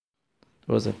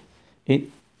درسته. این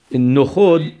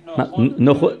نخود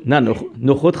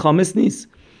نخود خامس نیست.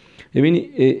 ببین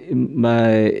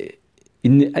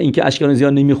این که اشکنازی‌ها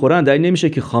نمیخورن دلیل نمیشه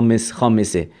که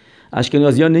خامسه.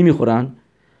 اشکنازی‌ها نمیخورن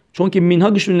چون که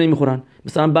مینهاگشون نمیخورن.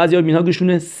 مثلا بعضیا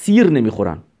مینهاگشون سیر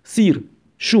نمیخورن، سیر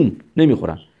شوم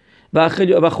نمیخورن و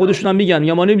خیلی و خودشون هم میگن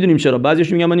یا ما نمیدونیم چرا.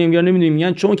 بعضیاشون میگن ما نمیدونیم،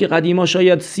 میگن چون که قدیما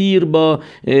شاید سیر با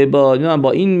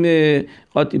این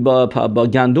با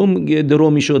گندم درو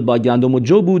میشد، با گندم و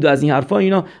جو بود، از این حرفا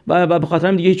اینا و به خاطر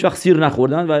همین دیگه هیچ وقت سیر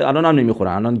نخوردن و الان هم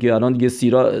نمیخورن. الان دیگه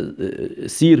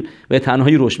سیر به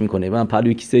تنهایی رشد میکنه و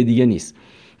پلوی کیسه دیگه نیست.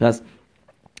 پس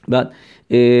بعد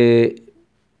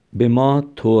به ما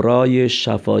تورای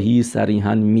شفاهی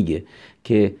صریحاً میگه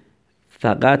که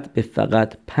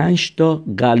فقط 5 تا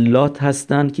غلات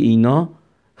هستن که اینا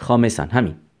خامسن.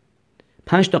 همین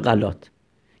 5 تا غلات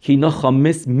که اینا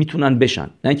خامس میتونن بشن،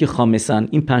 نه که خامسن.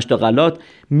 این 5 تا غلات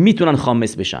میتونن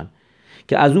خامس بشن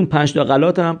که از اون 5 تا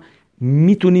غلات هم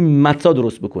میتونی متزا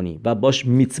درست بکنی و باش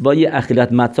میتوای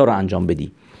اخیلت متزا رو انجام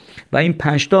بدی. و این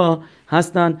 5 تا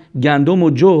هستن گندم و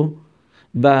جو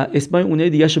و اسمای اونای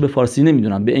دیگه شو به فارسی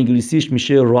نمیدونم. به انگلیسیش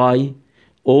میشه رای،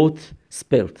 اوت،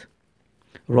 سپرت.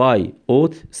 رای،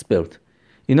 اوت، سپرت.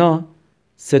 اینا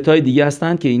 3 تای دیگه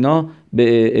هستن که اینا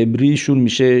به عبریشون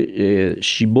میشه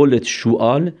شیبولت،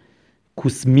 شوال،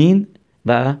 کوسمین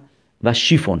و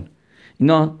شیفون.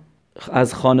 اینا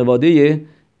از خانواده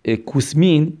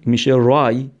کوسمین میشه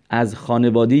رای، از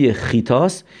خانواده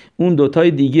خیتاس. اون 2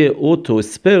 تای دیگه اوت و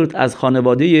سپرت از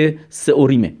خانواده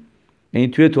سئوریمه. یعنی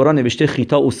توی تورا نوشته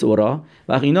خیتا و سئورا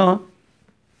و اینا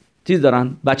چیز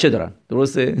دارن، بچه دارن،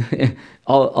 درسته؟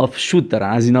 آفشوت دارن،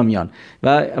 از اینا میان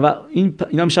و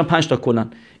اینا میشن 5 تا کلن.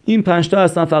 این 5 تا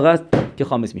هستن فقط که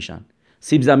خامس میشن.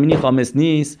 سیب زمینی خامس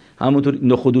نیست، همونطور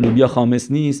نخود و لوبیا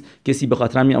خامس نیست. کسی به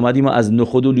خاطر همین اومدیم و از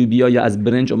نخود و لوبیا یا از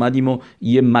برنج اومدیم و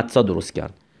یه متزا درست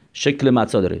کرد، شکل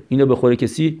متزا داره، اینو بخوره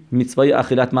کسی میتوای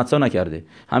اخیلت متزا نکرده.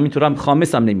 همینطور هم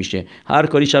خامس هم نمیشه. هر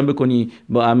کاریش هم بکنی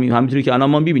با همینطوری که الان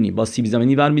ما میبینیم با سیب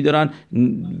زمینی برمیدارن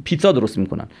پیتزا درست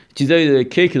میکنن، چیزای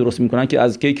کیک درست میکنن که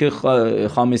از کیک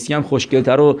خامسی هم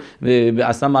خوشگل‌تر و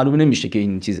اصلا معلوم نمیشه که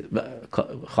این چیز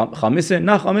خامسه.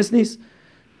 نه خامس نیست.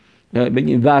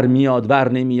 بگین ور میاد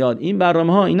ور نمیاد، این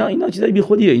برنامه ها اینا چیزای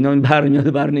بیخودیه. اینا بر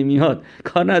میاد بر نمیاد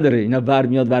کار نداره. اینا بر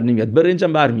میاد بر نمیاد. برنج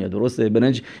هم بر میاد، درسته؟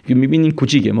 برنج که میبینین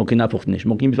کوچیکه، ممکن نپختنش،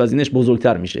 ممکن میپزینش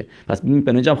بزرگتر میشه. پس ببین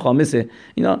برنج هم خامسه.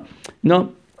 اینا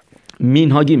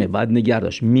مینهاگیمه، بعد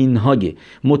نگرداش مینهاگه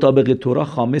مطابق تورا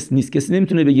خامس نیست. کسی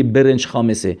نمیتونه بگه برنج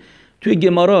خامسه. توی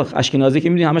گمارا اشکنازی که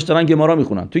میدونی همش دارن گمارا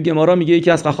میخونن، توی گمارا میگه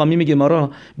یکی از خخامیم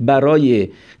گمارا برای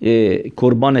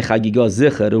قربان خگیگا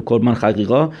زخر و قربان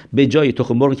خگیگا به جای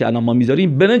تخم مرغ که الان ما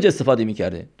میذاریم برنج استفاده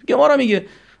میکرده. تو گمارا میگه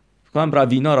فکرم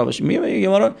روینا را باشه، میگه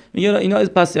گمارا میگه اینا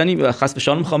پس یعنی خاص به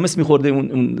شانم خامس میخورده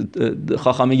اون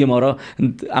خاخامه گمارا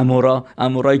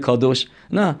امورای کادوش.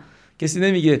 نه کسی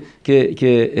نمیگه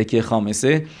که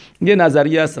خامسه. یه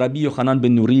نظریه از ربی یوحنان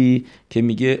بن نوری که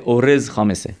میگه اورز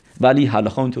خامسه، ولی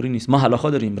هلاخا اونطوری نیست. ما هلاخا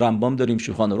داریم، رمبام داریم،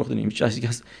 شولخان آروخ داریم.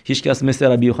 هیچ کس مثل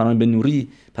ربی یوحنان بن نوری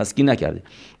پسگی نکرده.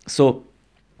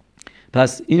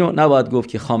 پس اینو نباید گفت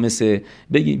که خامسه.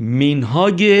 بگی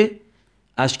مینهاگ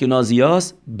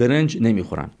اشکنازیاس برنج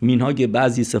نمیخورن، مینهاگ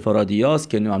بعضی سفارادیاس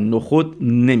که نخود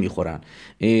نمیخورن.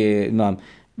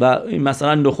 و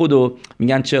مثلا نخودو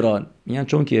میگن چرا؟ میگن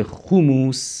چون که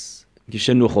خوموس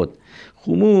که نخود،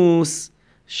 خوموس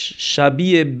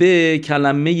شبیه به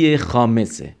کلمه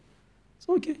خامسه.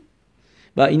 اوکی.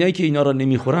 و اینایی که اینا رو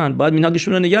نمیخورن باید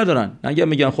مینهاگشون رو نگه دارن. اگر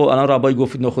میگن خب الان ربای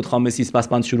گفت نخود خامسی است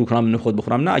پس من شروع کنم نخود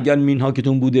بخورم، نه، اگر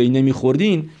مینهاگتون بوده این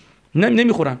نمیخوردین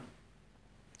نمیخورن.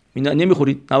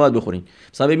 نمیخورید، نباید بخورین.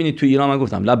 مثلا ببینید تو ایران من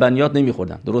گفتم لبنیات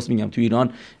نمیخوردن، درست میگم؟ تو ایران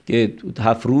که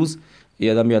 7 روز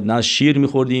یادم میاد نه شیر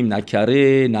میخوردیم، نه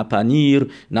کره، نه پنیر،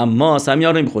 نه ماست،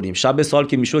 همینا رو نمیخوردیم. شب سال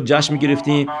که میشد جشن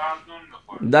میگرفتیم.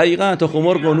 دقیقاً تخم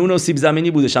مرغ و نون و سیب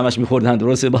زمینی بوده همش میخوردن،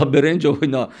 درسته؟ با برنج و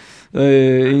اینا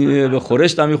به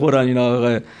خورشت هم میخورن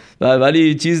اینا،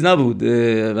 ولی چیز نبود.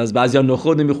 از بعضیا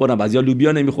نخود نمیخوردن، بعضیا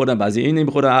لوبیا نمیخوردن، بعضی این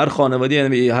نمیخوردن. هر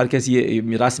خانواده هر کسی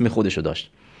رسم خودشو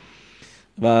داشت.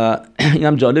 و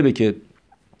اینم جالبه که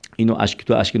اینو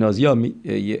تو اشکنازی‌ها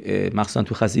مخصوصا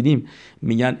تو خسیدیم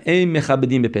میگن ای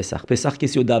مخبدین به پسخ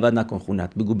کسی رو دعوت نکن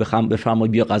خونت، بگو بفرمای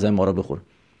بیا غذای ما رو بخور.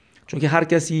 چون که هر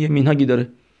کسی یه مینهاگی داره،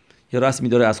 یه رسمی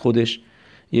داره از خودش،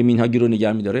 یه مینهاگی رو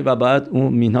نگه می‌داره و بعد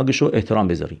اون مینهاگش رو احترام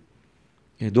بذاری.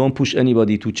 Don't push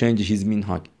anybody to change his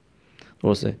minhag.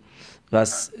 درسته؟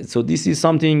 So this is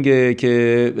something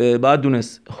که باید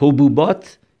دونست.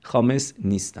 حبوبات خامس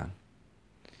نیستن،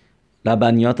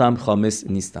 لبنیات هم خامس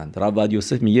نیستند. رب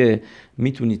یوسف میگه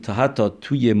میتونی تا حتی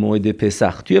توی موعد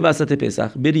پسخ، توی وسط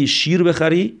پسخ بری شیر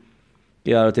بخری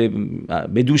که البته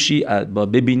بدوشی با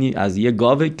ببینی از یه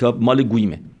گاوه که مال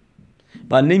گویمه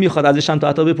و نمیخواد ازش هم تا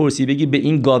حتی بپرسی بگی به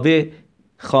این گاوه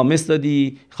خامس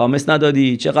دادی خامس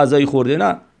ندادی چه غذایی خورده،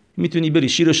 نه میتونی بری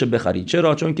شیرشو بخری.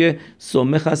 چرا؟ چون که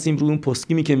سمه خستیم رو اون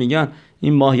پسکیمی که میگن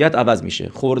این ماهیت عوض میشه،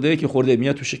 خورده که خورده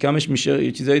میاد تو شکمش میشه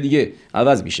یه چیزای دیگه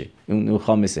عوض میشه اون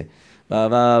خامسه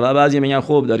و بعضی میگن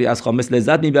خب داری از خامس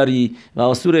لذت میبری و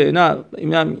آسوره. نه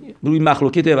اینم روی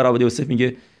مخلوقته و راوی یوسف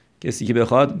میگه کسی که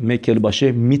بخواد مکل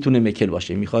باشه میتونه مکل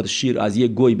باشه، میخواد شیر از یه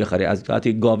گوی بخره از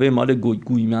حتی گاوه مال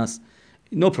گوی است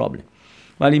نو پرابلم.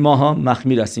 ولی ماها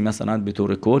مخمیر هستیم مثلا به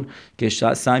طور کل که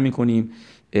سعی میکنیم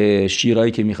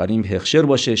شیرایی که میخریم هخشر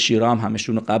باشه. شیرا هم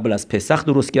همشون قبل از پسخ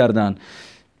درست کردن.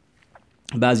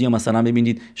 بعضیا مثلا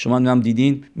ببینید شما هم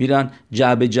دیدین میرن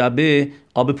جعبه جعبه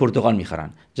آب پرتقال میخرن،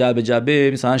 جعبه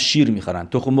جعبه مثلا شیر میخرن،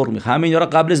 تخم مرغ میخرن، همه اینا رو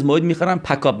قبل از موعد میخرن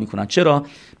پکاپ میکنن. چرا؟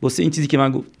 واسه این چیزی که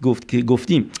من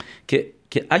گفتیم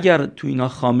که اگر تو اینا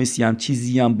خامسی هم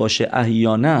چیزی هم باشه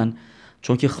احیانا،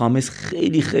 چون که خامس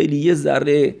خیلی خیلی یه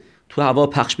ذره تو هوا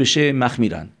پخش بشه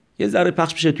مخمیرن، یه ذره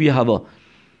پخش بشه توی هوا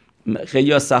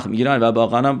خیلی سخت میگیرن و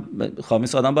واقعا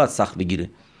خامس آدم باید سخت بگیره.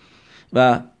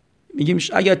 و میگیم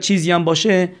اگر چیزی هم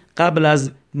باشه قبل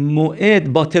از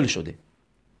موعد باطل شده،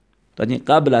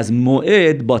 قبل از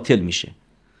موعد باطل میشه،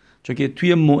 چون که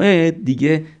توی موعد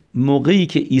دیگه موقعی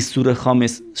که ایسور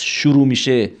خامس شروع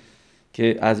میشه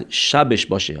که از شبش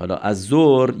باشه، حالا از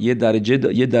ظهر یه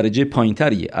درجه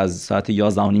پایینتریه از ساعت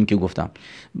 11:30 که گفتم،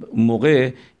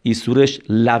 موقع ایسورش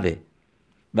لوه،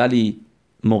 ولی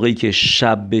موقعی که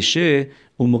شب بشه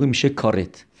اون موقع میشه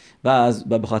کارت. و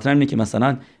به خاطر اینه که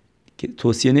مثلا که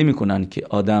توصیه نمیکنن که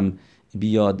آدم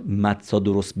بیاد متسا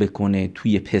درست بکنه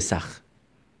توی پسخ،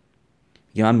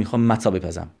 یا من میخوام متسا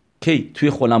بپزم کی توی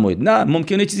خلم موعد، نه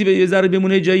ممکنه چیزی به یه ذره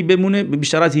بمونه جایی بمونه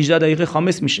بیشتر از 18 دقیقه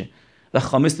خامس میشه و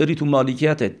خامس داری تو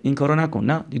مالکیتت، این کارو نکن،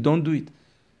 نه you don't do it.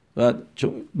 و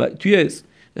توی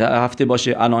هفته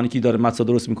باشه الان کی داره متسا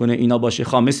درست میکنه اینا باشه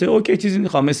خامسه، اوکی چیزی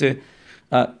خامسه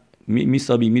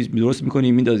میسابی درست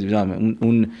میکنی میندازی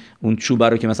اون چوبه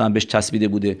رو که مثلا بهش چسبیده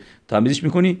بوده تمیزش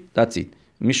میکنی that's it،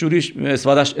 میشوریش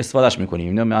استفادهش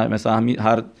میکنی. مثلا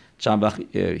هر چند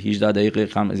وقت 18 دقیقه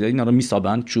اینا رو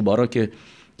میسابن چوبا رو که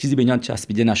چیزی به اینا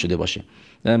چسبیده نشده باشه.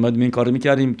 ما این کارو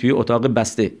میکردیم توی اتاق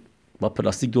بسته با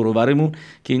پلاستیک دور و برمون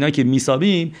که اینا که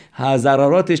میسابیم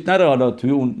ضرراتش نره حالا توی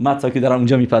اون متسا که دارن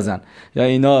اونجا میپزن، یا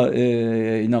اینا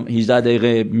 18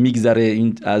 دقیقه میگذره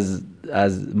این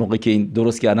از موقعی که این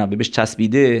درست کردن بهش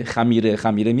چسبیده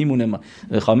خمیره میمونه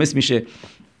خامس میشه.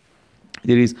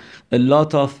 there is a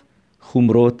lot of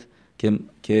خمرات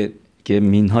که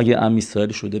مینهای ام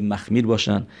اسرائیل شده مخمیر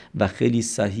باشن و خیلی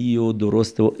صحیح و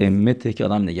درست و امته که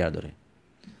آدم نگه داره،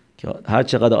 که هر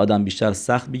چقدر آدم بیشتر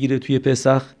سخت بگیره توی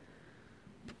پسخ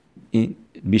این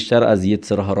بیشتر از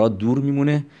یتسرها دور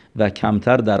میمونه و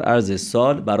کمتر در عرض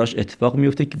سال براش اتفاق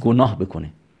میفته که گناه بکنه.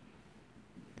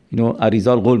 اینو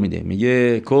اریزال قول میده،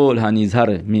 میگه کل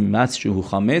هنیزهر میمس شهو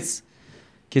خامس،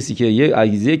 کسی که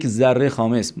یک ذره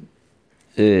خامس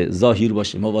ظاهر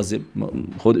باشه مواظب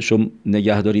خودشو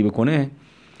نگهداری بکنه،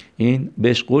 این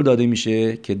بهش قول داده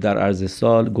میشه که در عرض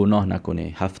سال گناه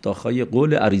نکنه. هفتاخای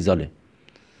قول اریزاله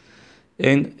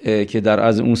این که در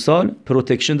عرض اون سال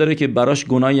پروتکشن داره که براش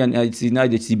گناهی یعنی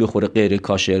چیزی بخوره غیر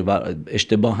کاشر و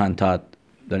اشتباهن تا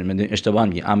اشتباه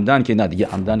میگه عمدن که نه دیگه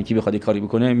عمدن که بخواد کاری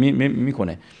بکنه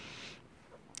میکنه.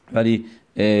 ولی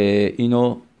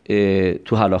اینو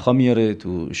تو حلاخا میاره،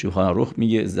 تو شوخان رخ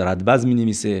میگه، زردبز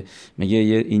مینویسه، میگه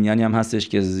این یعنی هم هستش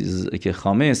که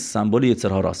خامس سمبل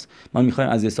یتسرها راست، ما میخوایم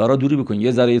از یتسرها دوری بکنیم،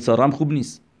 یه ذره یتسرها هم خوب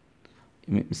نیست.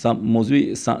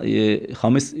 موضوع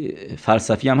خامس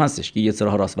فلسفی هم هستش که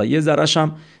یتسرها راست و یه ذره‌اش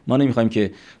هم ما نمیخوایم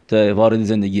که وارد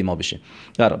زندگی ما بشه.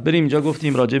 بریم اینجا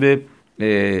گفتیم راجع به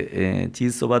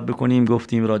چیز صحبت بکنیم،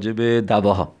 گفتیم راجع به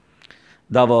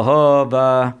دواها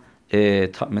و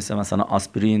مثلا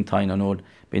آسپرین، تاینانول،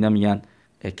 به اینا میگن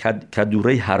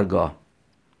کدوره هرگاه،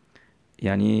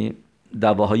 یعنی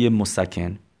دواهای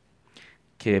مسکن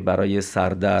که برای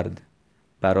سردرد،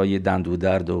 برای دندو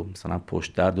درد و مثلا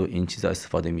پشت درد و این چیزا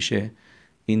استفاده میشه.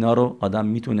 اینا رو آدم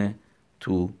میتونه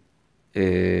تو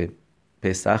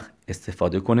پسخ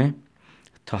استفاده کنه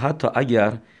تا حتی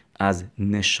اگر از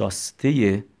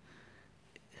نشاسته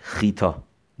خیتا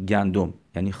گندم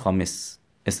یعنی خامس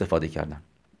استفاده کردن،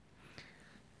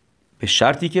 به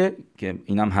شرطی که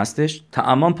اینم هستش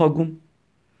تعمان پاگوم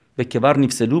به کبر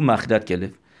نیفسلو مخدت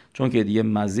کلف، چون که دیگه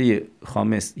مزه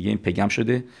خامس دیگه این پگم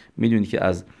شده. میدونی که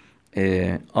از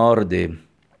آرد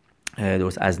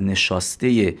درست از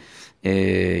نشاسته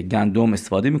گندم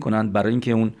استفاده میکنن برای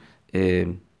اینکه اون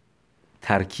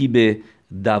ترکیب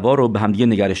دوا رو به هم دیگه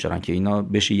نگرش دارن که اینا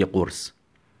بشه یه قرص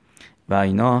و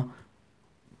اینا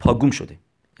پاگوم شده،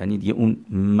 یعنی دیگه اون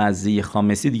مزه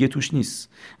خامسی دیگه توش نیست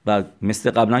و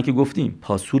مثل قبلا که گفتیم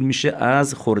پاسور میشه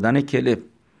از خوردن کلب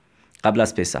قبل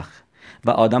از پسخ و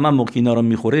آدم هم موقع اینا رو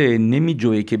میخوره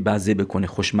نمیجوه که بزه بکنه،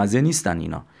 خوشمزه نیستن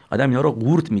اینا، آدم اینا رو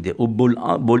قورت میده و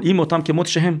بلعی متام که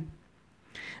متشهم.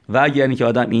 و اگر اینکه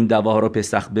آدم این دواها رو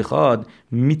پسخ بخواد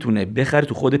میتونه بخره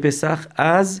تو خود پسخ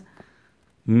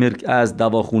از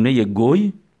دواخونه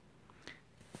گوی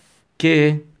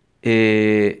که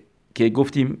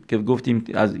گفتیم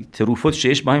از تروفوت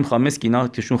شش باهم خامس که اینا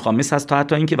تشون خامس هست تا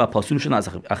حتی اینکه و پاسونشون از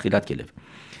اخیرت کلف.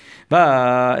 و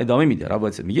ادامه میده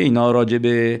روایت میگه اینا راجع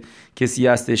به کسی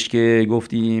هستش که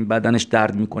گفتیم بدنش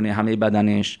درد میکنه همه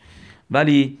بدنش،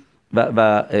 ولی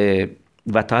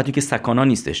و تا حدی که سکانا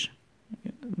نیستش،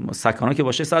 سکانا که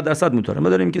باشه 100% موتوره. ما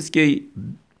داریم کسی که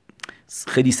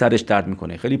خیلی سرش درد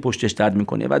میکنه، خیلی پشتش درد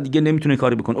میکنه و دیگه نمیتونه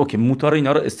کاری بکنه، اوکی موتور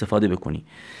اینا رو استفاده بکنی،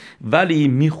 ولی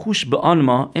میخوش به آن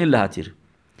ما این لحتیر.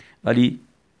 ولی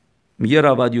میگه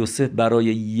راود یوسف برای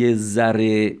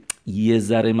یه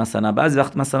ذره مثلا بعضی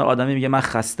وقت مثلا آدمی میگه من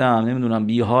خستم نمیدونم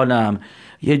بی حالم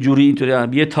یه جوری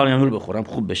اینطوری یه تالینول بخورم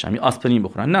خوب بشم، یه آسپرین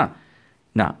بخورم،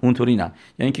 نه اونطوری نه.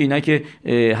 یعنی که اینا که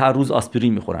هر روز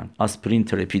آسپرین میخورن، آسپرین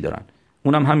تراپی دارن،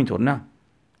 اونم همینطور نه.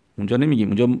 اونجا نمیگیم،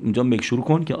 اونجا مکشور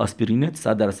کن که آسپرینت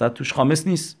 100% توش خامس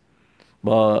نیست،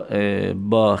 با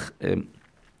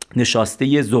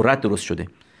نشاسته ذرت درست شده.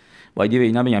 باید به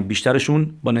اینا بگم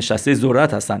بیشترشون با نشاسته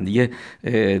ذرت هستن دیگه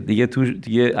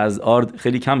از آرد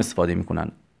خیلی کم استفاده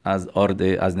میکنن،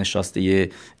 از نشاسته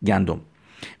گندم.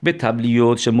 به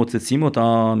تبلیوت چه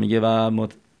متسیموتا میگه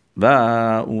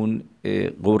و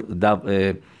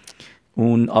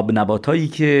اون آب نباتایی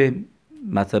که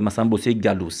مثلا بوسه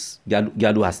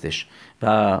گلو هستش و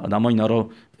آدم ها اینا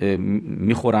رو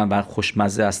میخورن و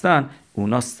خوشمزه هستن،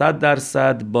 اونا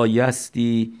 100%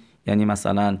 بایستی، یعنی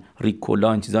مثلا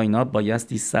ریکولا این چیزا اینا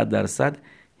بایستی 100%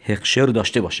 هخشر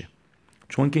داشته باشه،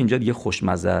 چون که اینجا دیگه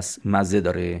خوشمزه است، مزه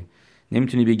داره،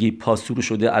 نمیتونی بگی پاسور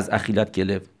شده از اخیلت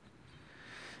گلف.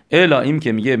 الا این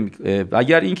که میگه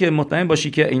اگر این که مطمئن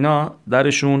باشی که اینا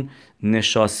درشون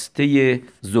نشاسته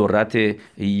ذرت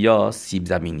یا سیب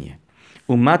زمینیه.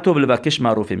 اومد تو بلبکش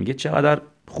معروفه، میگه چقدر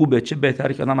خوبه، چه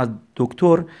بهتره که آدم از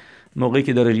دکتر موقعی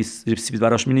که داره ریسیپت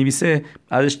براش مینویسه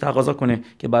ازش تقاضا کنه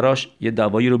که براش یه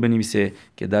دوایی رو بنویسه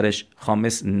که درش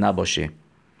خامس نباشه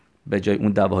به جای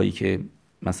اون دوایی که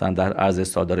مثلا در عرض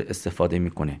سال داره استفاده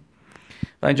میکنه.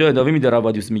 و اینجا ادامه میده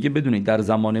روادیوس میگه بدونید در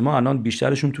زمان ما الان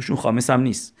بیشترشون توشون خامس هم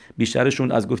نیست،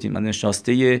 بیشترشون از گفتیم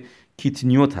نشاسته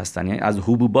کیتنیوت هستن، یعنی از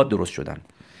حبوبات درست شدن.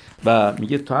 و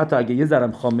میگه تا حتی اگه یه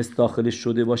ذره خامس داخلش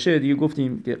شده باشه دیگه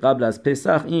گفتیم که قبل از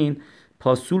پسخ این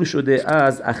پاسول شده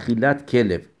از اخیلت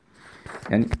کلب،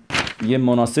 یعنی یه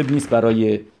مناسب نیست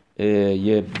برای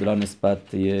یه بلا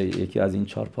نسبت یکی از این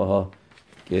چارپاها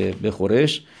که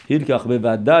بخورش. هیل که اخبه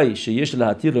ودای شیش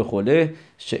لحتی رخوله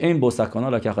شئین با سکانا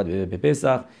لکخد به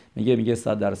پسخ. میگه 100%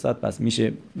 پس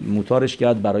میشه موتارش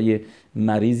کرد برای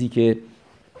مریضی که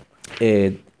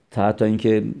تا حتی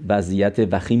اینکه وضعیت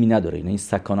وخیمی نداره، یعنی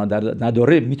سکانا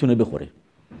نداره میتونه بخوره.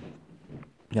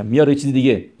 یا میاره چیز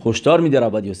دیگه هشدار میده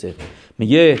رباد یوسف،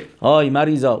 میگه آی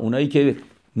مریضا، اونایی که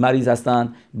مریض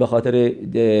هستن به خاطر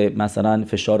مثلا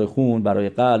فشار خون، برای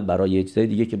قلب، برای چیزای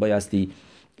دیگه که بایستی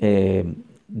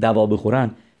دوا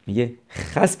بخورن، میگه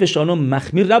خسبشانو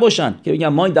مخمیر نباشن که بگن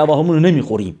ما این دواهامون رو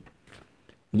نمیخوریم.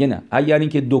 میگه نه، اگر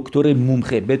اینکه دکتر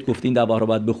مومخه بهت گفت این دوا رو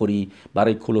باید بخوری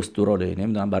برای کلستروله،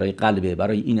 نمیدونم برای قلبه،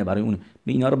 برای اینه، برای اون،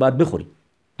 اینا رو باید بخوری.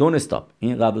 دون استاپ،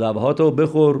 این دواهاتو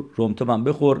بخور، رومتو هم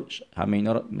بخور، همه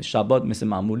اینا رو شبات مثل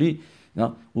معمولی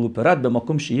او پرد به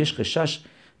ماکم شیش خشش.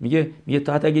 میگه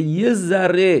تا حتی اگه یه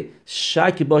ذره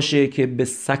شک باشه که به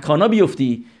سکانا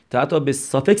بیفتی، تا حتی به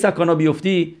صافک سکانا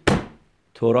بیفتی،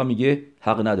 تورا میگه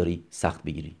حق نداری سخت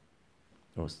بگیری.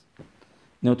 درست.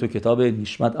 نه تو کتاب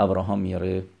نشمت ابراهام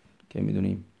میاره که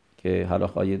میدونیم که حالا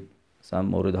مثلا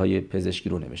موردهای پزشکی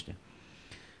رو نوشته.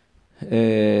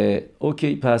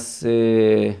 اوکی، پس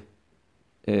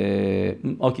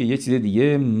اوکی، یه چیز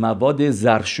دیگه، مواد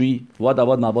ظرفشویی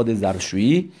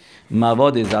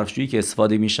که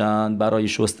استفاده میشن برای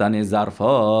شستن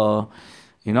ظرف‌ها،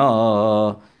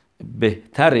 اینا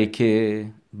بهتره که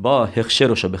با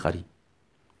هخشرشو بخری،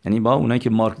 یعنی با اونایی که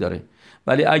مارک داره.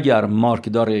 ولی اگر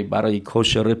مارک داره برای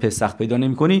کوشر پسخ پیدا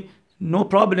نمی‌کنی، نو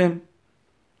پرابلم،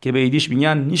 که به ایدیش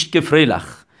میگن نیشت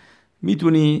فریلخ،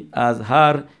 میتونی از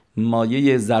هر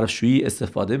مایه ظرفشویی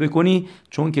استفاده بکنی،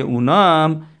 چون که اونا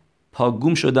هم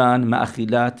پاگوم شدن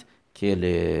معخیلت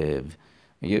کلو.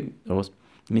 میگه درست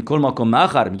میکل ماکو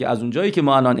مخر، میگه از اونجایی که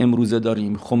ما الان امروزه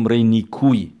داریم خمره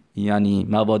نیکوی، یعنی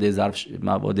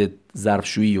مواد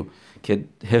ظرفشویی که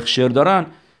هخشر دارن،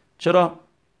 چرا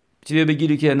چیزی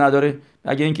بگیری که نداره.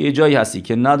 اگه اینکه یه جایی هستی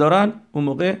که ندارن، اون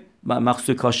موقع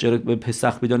مخصوص کاشر به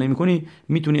پسخ پیدا نمی‌کنی،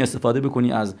 میتونی استفاده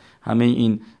بکنی از همه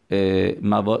این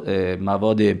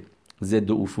مواد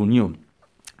ضد عفونی و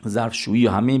ظرفشویی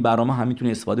و همه این برنامه هم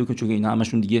میتونی استفاده کنی، چون اینا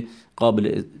همشون دیگه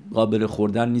قابل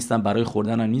خوردن نیستن، برای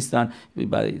خوردن هم نیستن،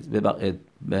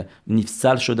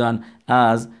 نفسل شدن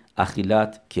از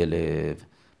اخیلت کلو.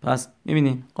 پس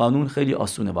میبینین قانون خیلی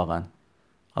آسونه واقعا،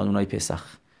 قانونای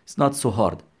پسخ. It's not so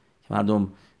hard که مردم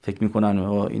فکر میکنن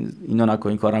اینو نکن،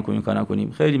 این کار نکن، این کار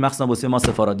نکنیم. خیلی مخصوصا واسه ما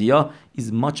سفارادیا is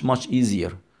much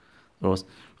easier. درست.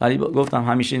 ولی گفتم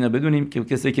همیشه اینا بدونیم که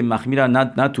کسی که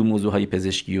مخمیرن نه تو موضوعهای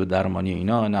پزشکی و درمانی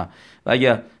اینا، نه، و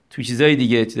اگر تو چیزای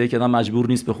دیگه، چیزایی که آدم مجبور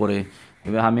نیست بخوره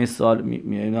و همه سال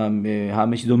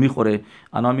همه چیزو میخوره.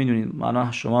 الان میدونید،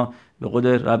 الان شما به قول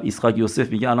رب اسحاق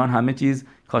یوسف میگه الان همه چیز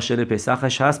کاشر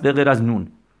پسخش هست به غیر از نون.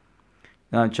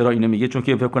 چرا اینو میگه؟ چون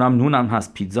که فکر کنم نون هم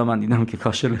هست، پیتزا من دیدم که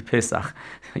کاشر پسخ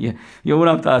یا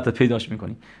اونم تحت پیداش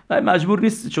میکنی و مجبور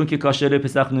نیست چون که کاشر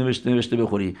پسخ نوشته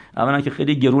بخوری. اولا که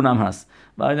خیلی گرون هم هست،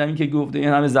 بعد اینکه گفته این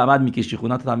همه زحمت میکشی،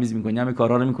 خونه تو تمیز میکنی، همه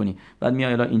کارا رو میکنی، بعد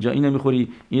میای الا اینجا اینو میخوری،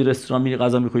 این رستوران میری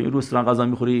غذا میخوری، این رستوران غذا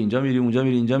میخوری، اینجا میری اونجا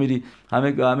میری اینجا میری،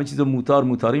 همه چیزو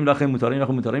موتاریم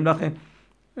لخه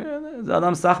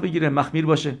زدم سخت بگیره، مخمیر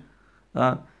باشه.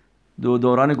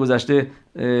 دوران گذشته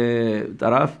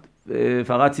طرف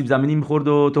فقط سیب زمینی میخورد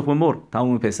و تخم مرغ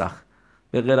تموم پسخ،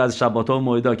 به غیر از شباتا و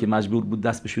موعدا که مجبور بود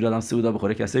دست بشوره آدم سودا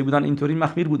بخوره. کسایی بودن اینطوری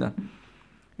مخمیر بودن.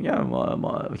 میگم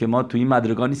ما تو این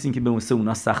مدرگان نیستیم که به مثل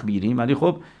اونا سخت بگیریم، ولی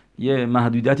خب یه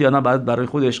محدودیتی آدم باید برای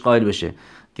خودش قائل بشه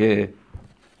که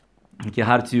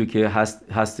هر چیزی که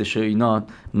هستش اینا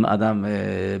آدم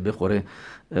بخوره.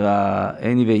 و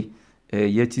anyway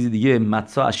یه چیز دیگه،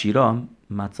 متسا عشیرا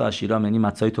یعنی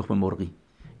متسای تخم مرغی،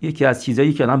 یکی از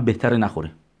چیزایی که آدم بهتره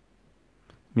نخوره.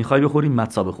 میخوای بخوری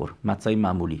متسا بخور، متسای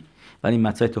معمولی، ولی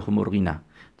متسای تخم مرغی نه.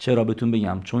 چرا بهتون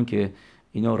بگم؟ چون که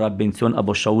اینا رب بنسیون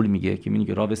ابا شاول میگه که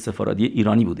میگه راو سفارادی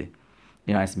ایرانی بوده.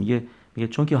 این هست میگه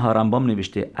چون که هارمبام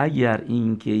نوشته اگر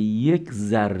اینکه یک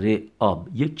ذره آب،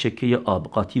 یک چکه آب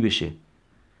قاطی بشه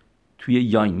توی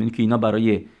یاین، میگه که اینا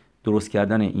برای درست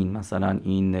کردن این مثلا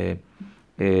این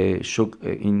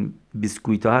این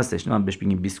بیسکویت ها هستش، من بهش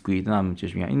بگیم بیسکویت، نمیدونم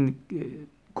چش میگن، این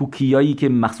کوکیایی که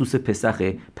مخصوص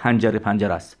پسخه،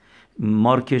 پنجره است،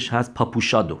 مارکش هست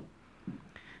پاپوشادو.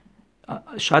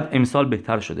 شاید امسال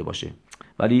بهتر شده باشه،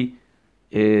 ولی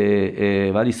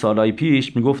سالهای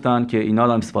پیش میگفتن که اینا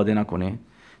رو استفاده نکنه.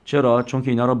 چرا؟ چون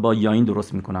که اینا رو با یاین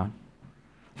درست میکنن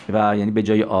و یعنی به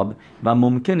جای آب، و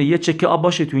ممکنه یه چکه آب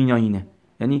باشه تو این یاینه.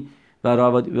 یعنی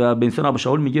و بنسون ابو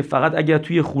شاول میگه فقط اگر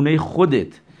توی خونه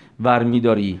خودت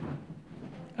ورمیداری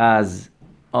از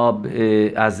آب،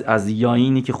 از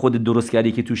یاینی که خودت درست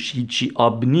کردی که توش هیچی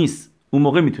آب نیست، اون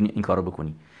موقع میتونی این کارو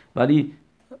بکنی. ولی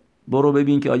برو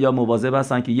ببین که آیا مواظب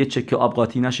هستن که یه چکه آب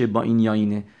قاطی نشه با این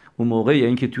یاینه اون موقع، یا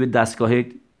اینکه توی دستگاه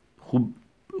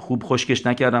خوب خشکش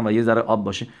نکردن و یه ذره آب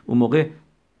باشه اون موقع.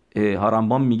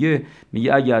 هارمبام میگه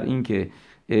اگر اینکه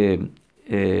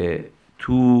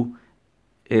تو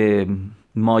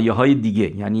مایه های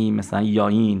دیگه، یعنی مثلا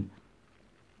یاین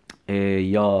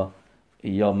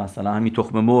یا مثلا همین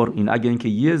تخم مرغ، این اگر اینکه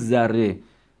یه ذره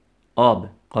آب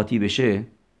قاطی بشه،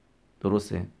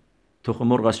 درسته، تخم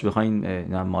مرغش بخواین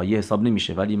مایه حساب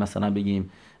نمیشه، ولی مثلا بگیم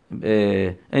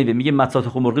میگه متسا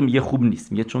تخم مرغ میگه خوب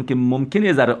نیست، میگه چون که ممکنه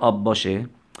یه ذره آب باشه.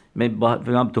 با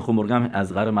تخم مرغ هم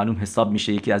از غیر معلوم حساب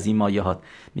میشه یکی از این مایعات.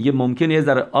 میگه ممکنه یه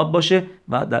ذره آب باشه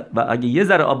و اگه یه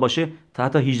ذره آب باشه تا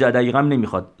حتی 18 دقیقه هم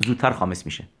نمیخواد، زودتر خامس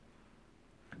میشه.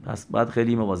 پس باید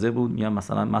خیلی مواظب بود. میگم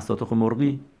مثلا متسا تخم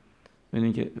مرغی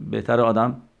میدونین که بهتر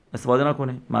آدم استفاده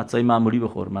نکنه، متسای معمولی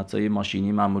بخور، متسای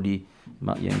ماشینی معمولی،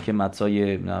 یعنی که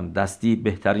متسای دستی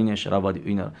بهترینش.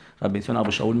 این ربیتون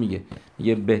ابو شاول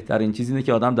میگه بهترین چیز اینه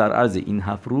که آدم در عرض این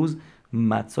 7 روز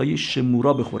متسای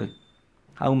شمورا بخوره.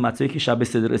 همون متسایی که شب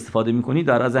صدر استفاده میکنی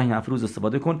در عرض این 7 روز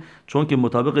استفاده کن، چون که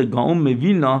مطابق گاوم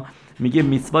ویلنا میگه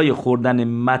میتوای خوردن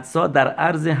متسا در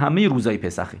عرض همه روزهای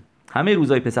پسخه. همه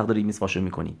روزهای پسخ داری میتواشو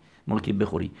میکنی موقعی که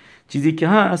بخوری. چیزی که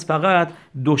هست فقط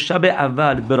 2 شب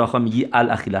اول براخا میگی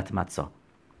الاخیلت متسا،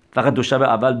 فقط 2 شب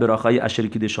اول براخای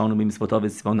اشرکی دشانو به میسوتا و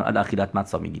سیفان الاخیلت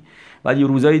متسا میگی، ولی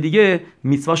روزهای دیگه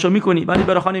میتواشو میکنی ولی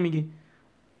براخا نمیگی.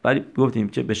 ولی گفتیم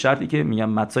چه به شرطی که میگم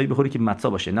متسایی بخوری که متسا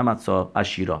باشه، نه متسا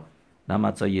عشیرا، نه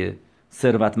متسای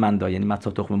ثروتمندا، یعنی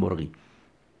متسا تخم مرغی،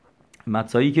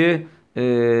 متسایی که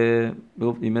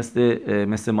گفتیم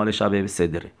مثل مال شب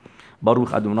صدره.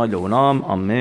 باروخ ادونای لونام. آمین.